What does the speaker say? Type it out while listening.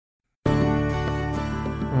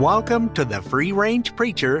Welcome to the Free Range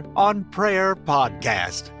Preacher on Prayer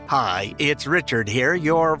podcast. Hi, it's Richard here,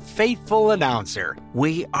 your faithful announcer.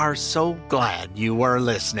 We are so glad you are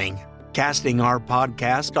listening. Casting our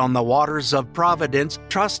podcast on the waters of providence,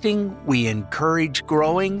 trusting we encourage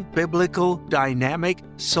growing, biblical, dynamic,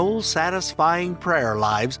 soul-satisfying prayer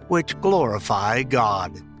lives which glorify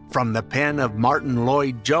God. From the pen of Martin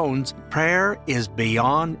Lloyd-Jones, prayer is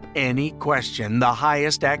beyond any question the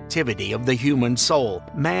highest activity of the human soul.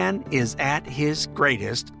 Man is at his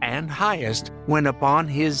greatest and highest when upon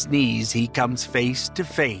his knees he comes face to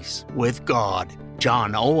face with God.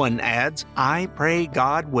 John Owen adds, I pray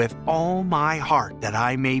God with all my heart that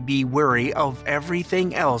I may be weary of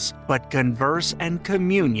everything else but converse and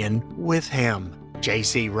communion with Him.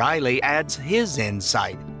 J.C. Riley adds his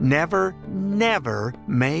insight. Never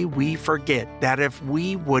may we forget that if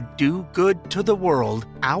we would do good to the world,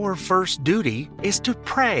 our first duty is to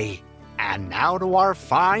pray. And now to our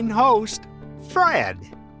fine host, Fred.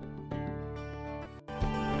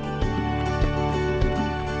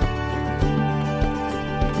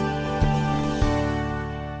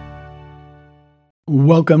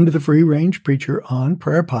 Welcome to the Free Range Preacher on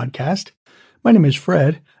Prayer podcast. My name is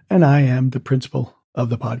Fred, and I am the principal of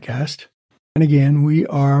the podcast. And again, we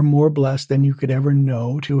are more blessed than you could ever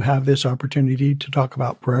know to have this opportunity to talk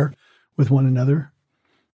about prayer with one another.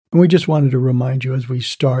 And we just wanted to remind you as we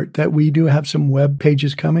start that we do have some web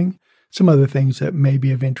pages coming, some other things that may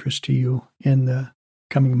be of interest to you in the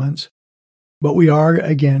coming months. But we are,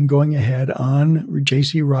 again, going ahead on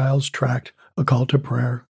J.C. Ryle's tract, A Call to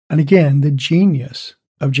Prayer. And again, the genius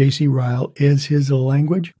of J.C. Ryle is his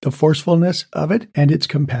language, the forcefulness of it, and its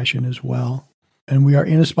compassion as well. And we are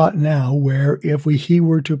in a spot now where if he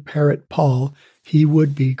were to parrot Paul, he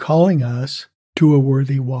would be calling us to a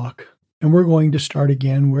worthy walk. And we're going to start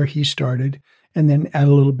again where he started and then add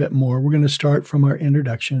a little bit more. We're going to start from our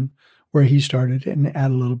introduction where he started and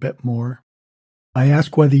add a little bit more. I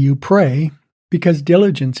ask whether you pray because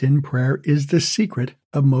diligence in prayer is the secret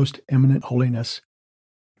of most eminent holiness.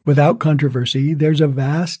 Without controversy, there's a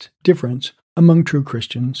vast difference among true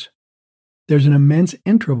Christians. There's an immense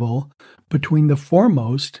interval between the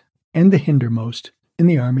foremost and the hindermost in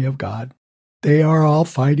the army of God. They are all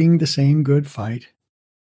fighting the same good fight,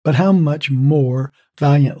 but how much more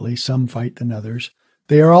valiantly some fight than others.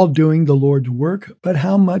 They are all doing the Lord's work, but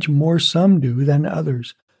how much more some do than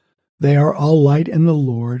others. They are all light in the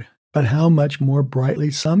Lord, but how much more brightly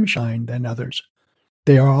some shine than others.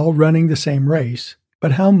 They are all running the same race,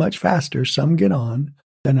 but how much faster some get on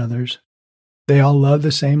than others. They all love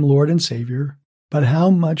the same Lord and Savior, but how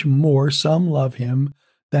much more some love Him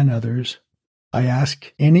than others. I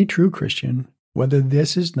ask any true Christian whether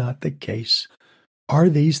this is not the case. Are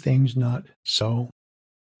these things not so?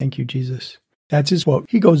 Thank you, Jesus. That's his quote.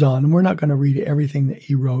 He goes on, and we're not going to read everything that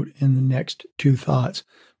he wrote in the next two thoughts,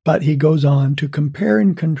 but he goes on to compare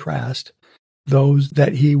and contrast those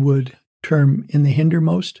that he would term in the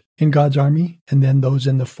hindermost in God's army, and then those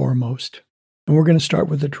in the foremost. And we're going to start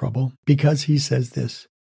with the trouble, because he says this.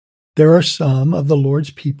 There are some of the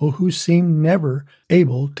Lord's people who seem never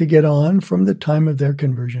able to get on from the time of their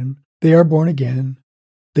conversion. They are born again.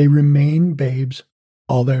 They remain babes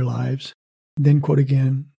all their lives. Then quote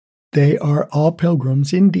again, they are all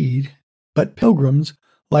pilgrims indeed, but pilgrims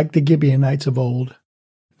like the Gibeonites of old.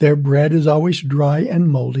 Their bread is always dry and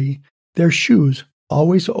moldy, their shoes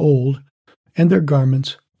always old, and their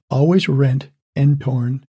garments always rent and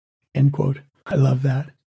torn. End quote. I love that.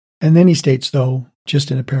 And then he states, though,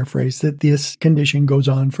 just in a paraphrase, that this condition goes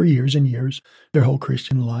on for years and years, their whole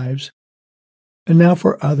Christian lives. And now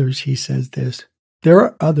for others, he says this. There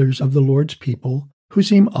are others of the Lord's people who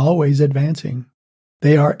seem always advancing.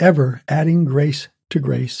 They are ever adding grace to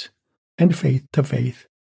grace, and faith to faith,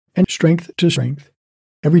 and strength to strength.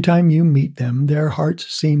 Every time you meet them, their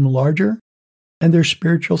hearts seem larger, and their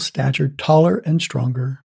spiritual stature taller and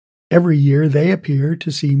stronger. Every year they appear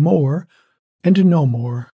to see more, and to know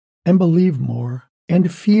more, and believe more,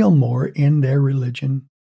 and feel more in their religion.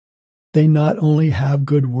 They not only have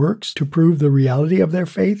good works to prove the reality of their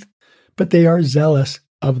faith, but they are zealous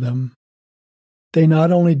of them. They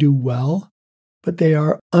not only do well, but they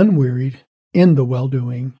are unwearied in the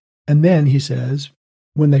well-doing. And then, he says,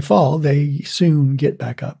 when they fall, they soon get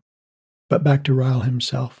back up. But back to Ryle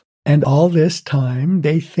himself. And all this time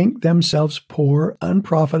they think themselves poor,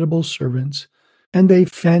 unprofitable servants, and they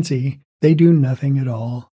fancy they do nothing at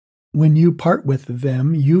all. When you part with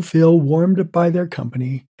them, you feel warmed by their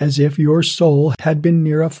company, as if your soul had been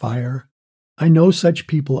near a fire. I know such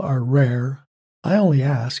people are rare. I only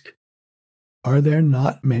ask, are there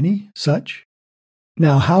not many such?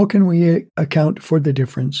 Now, how can we account for the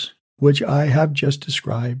difference which I have just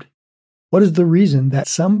described? What is the reason that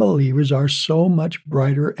some believers are so much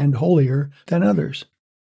brighter and holier than others?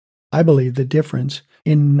 I believe the difference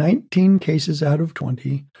in 19 cases out of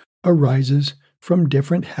 20 arises from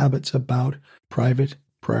different habits about private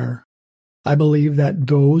prayer. I believe that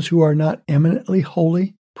those who are not eminently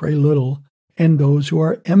holy pray little, and those who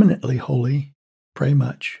are eminently holy pray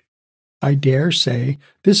much. I dare say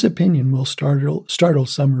this opinion will startle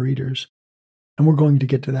some readers, and we're going to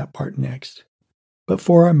get to that part next. But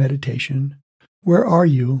for our meditation, where are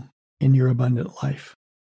you in your abundant life?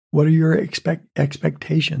 What are your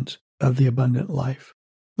expectations of the abundant life?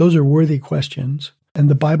 Those are worthy questions, and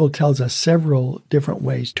the Bible tells us several different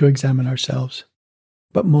ways to examine ourselves.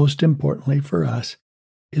 But most importantly for us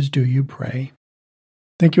is, do you pray?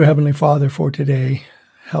 Thank you, Heavenly Father, for today.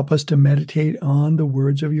 Help us to meditate on the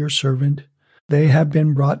words of your servant. They have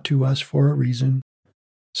been brought to us for a reason,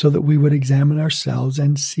 so that we would examine ourselves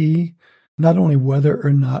and see not only whether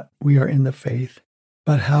or not we are in the faith,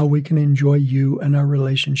 but how we can enjoy you and our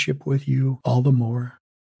relationship with you all the more.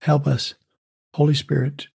 Help us, Holy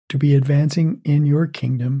Spirit, to be advancing in your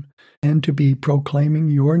kingdom and to be proclaiming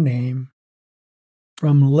your name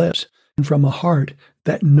from lips and from a heart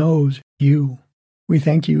that knows you. We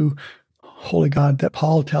thank you, Holy God, that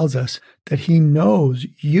Paul tells us that he knows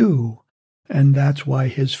you, and that's why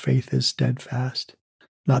his faith is steadfast.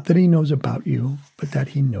 Not that he knows about you, but that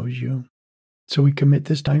he knows you. So we commit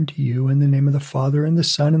this time to you in the name of the Father and the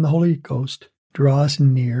Son and the Holy Ghost. Draw us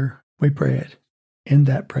near, we pray it, in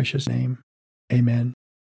that precious name. Amen.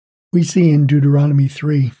 We see in Deuteronomy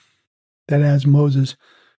 3 that as Moses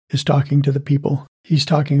is talking to the people, he's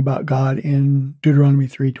talking about God in Deuteronomy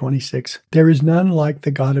 3:26. There is none like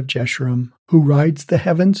the God of Jeshurun, who rides the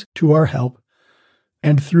heavens to our help,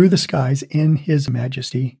 and through the skies in his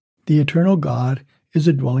majesty. The eternal God is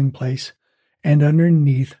a dwelling place, and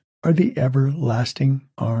underneath are the everlasting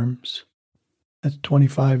arms. That's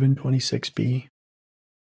 25 and 26b.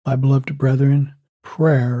 My beloved brethren,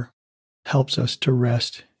 prayer helps us to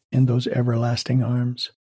rest in those everlasting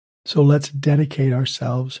arms. So let's dedicate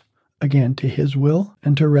ourselves again to his will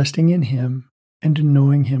and to resting in him and to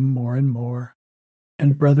knowing him more and more.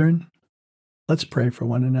 And brethren, let's pray for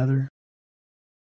one another.